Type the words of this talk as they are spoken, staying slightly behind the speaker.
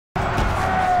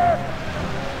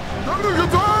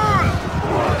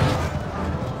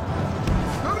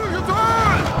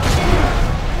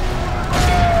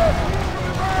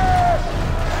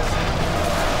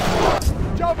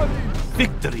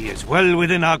well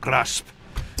within our grasp.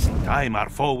 In time our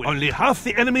foe will... Only half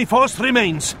the enemy force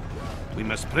remains. We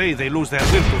must pray they lose their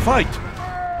will to fight.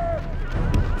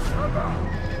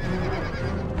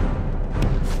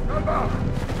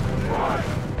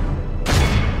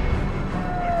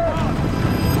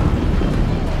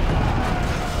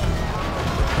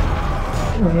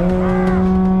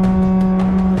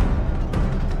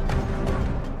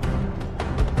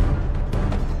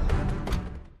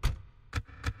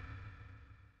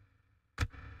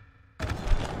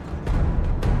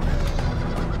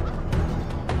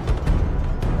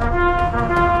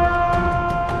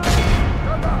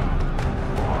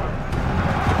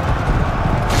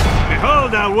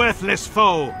 Behold our worthless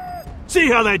foe!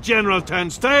 See how their general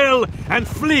turns tail and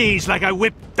flees like a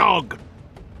whipped dog!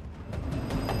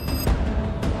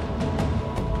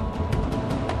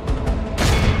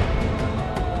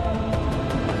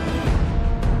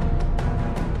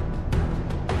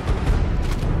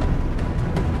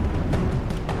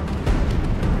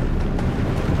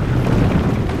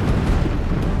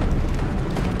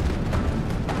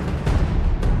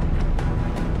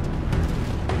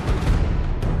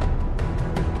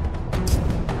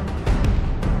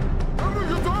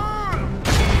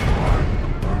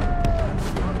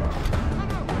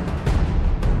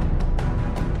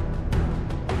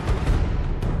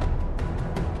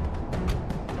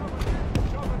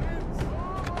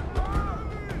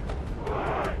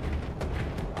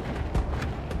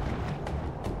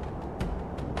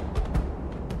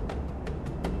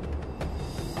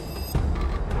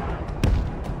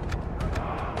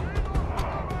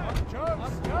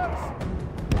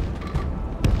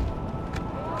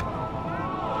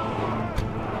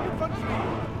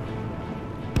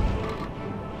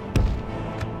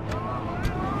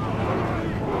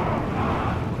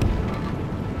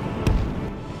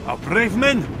 Our brave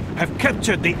men have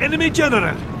captured the enemy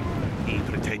general. He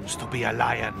pretends to be a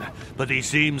lion, but he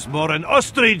seems more an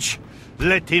ostrich.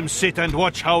 Let him sit and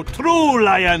watch how true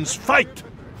lions fight.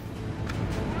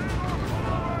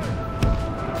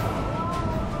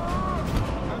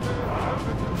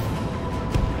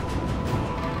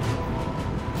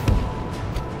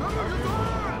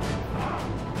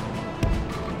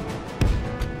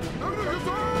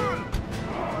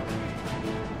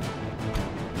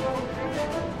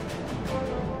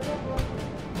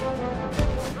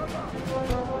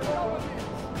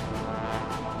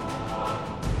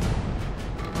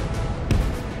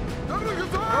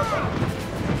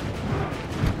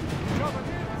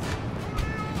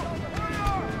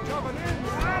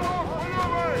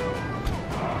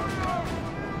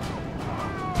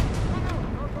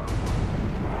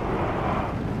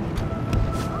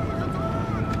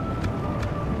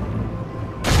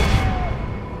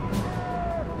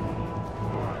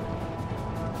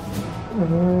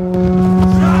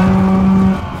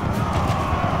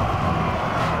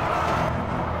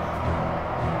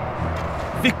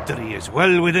 Victory is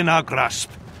well within our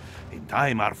grasp. In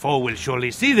time our foe will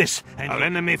surely see this, and our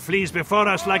enemy flees before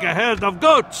us like a herd of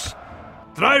goats.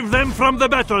 Drive them from the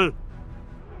battle!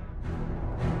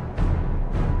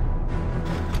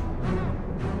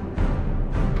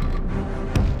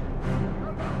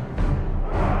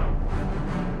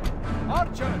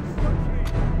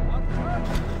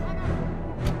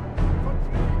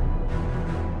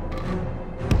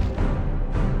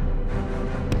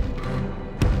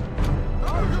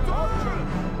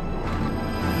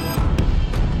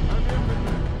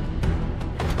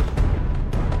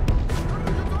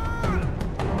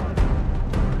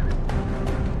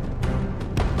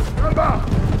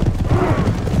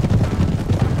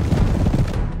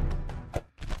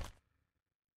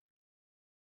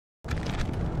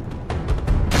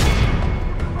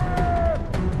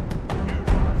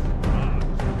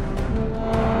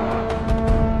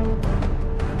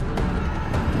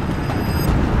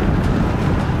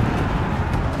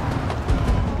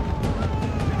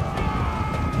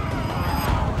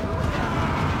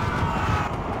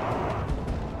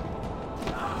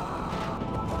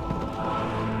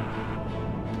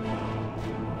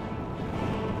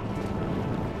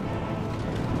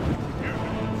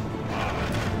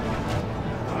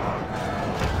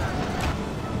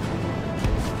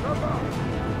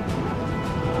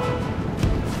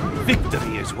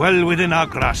 Victory is well within our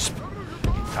grasp.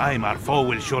 In time our foe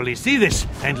will surely see this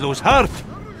and lose heart.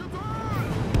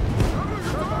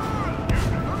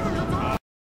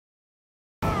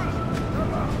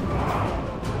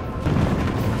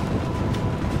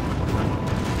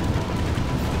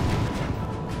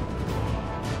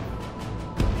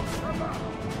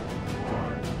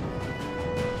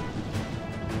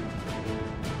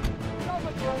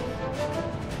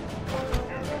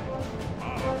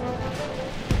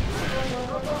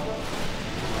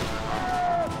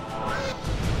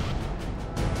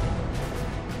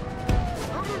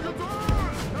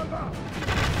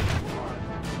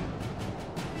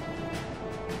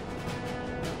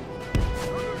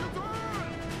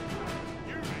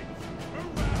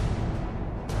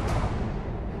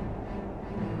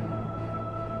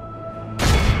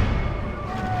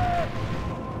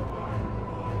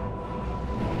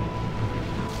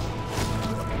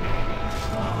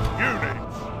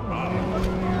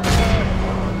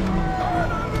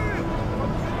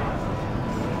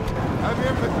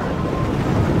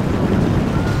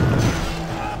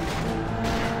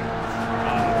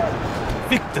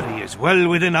 well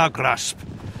within our grasp.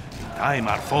 In time,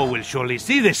 our foe will surely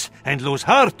see this and lose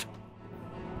heart.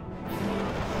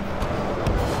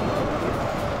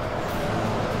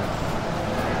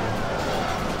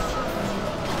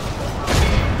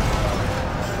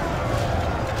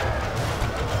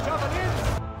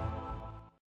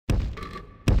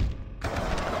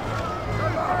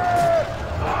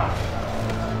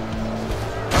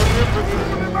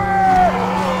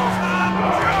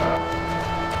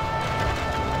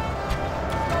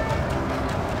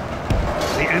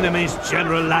 The enemy's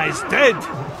general lies dead.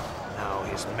 Now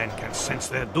his men can sense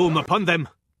their doom upon them.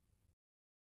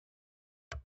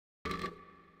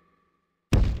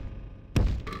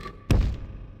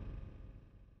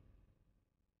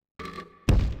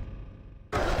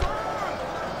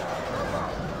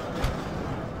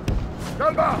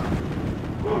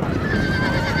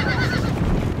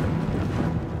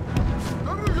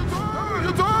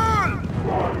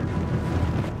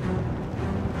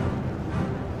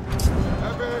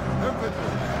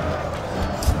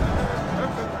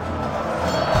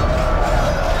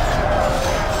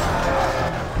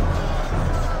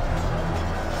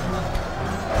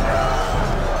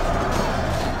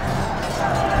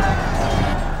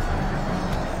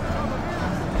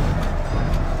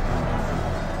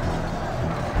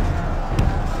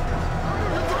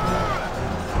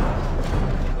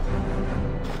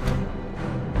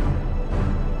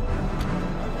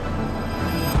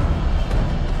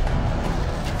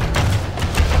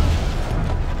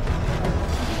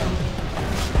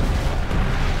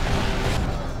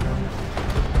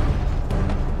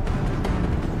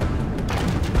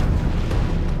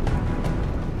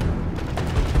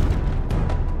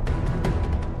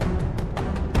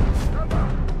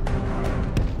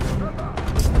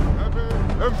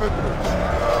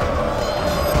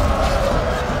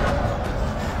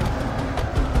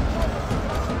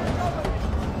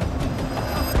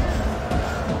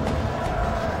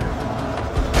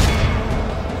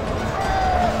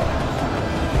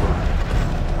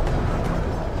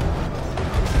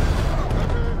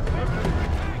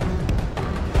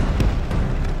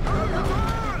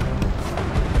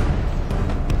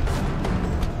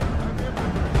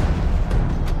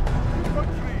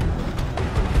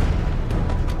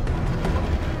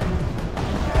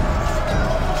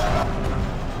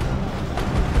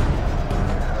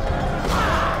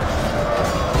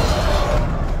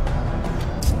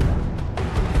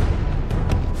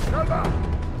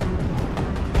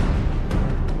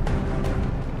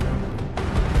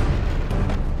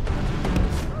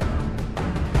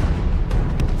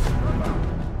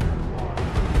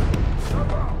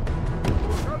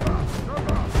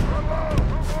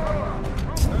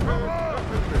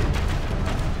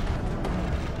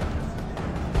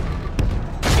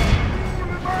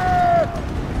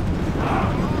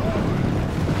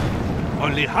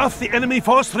 Only half the enemy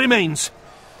force remains.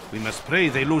 We must pray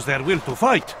they lose their will to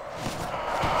fight.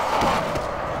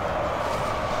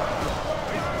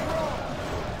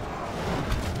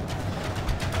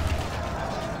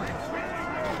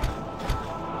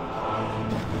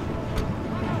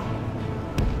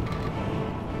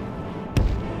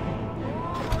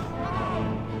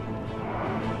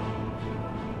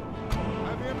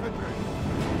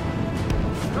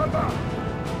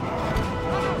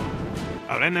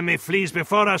 Our enemy flees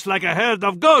before us like a herd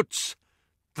of goats.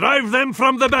 Drive them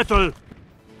from the battle!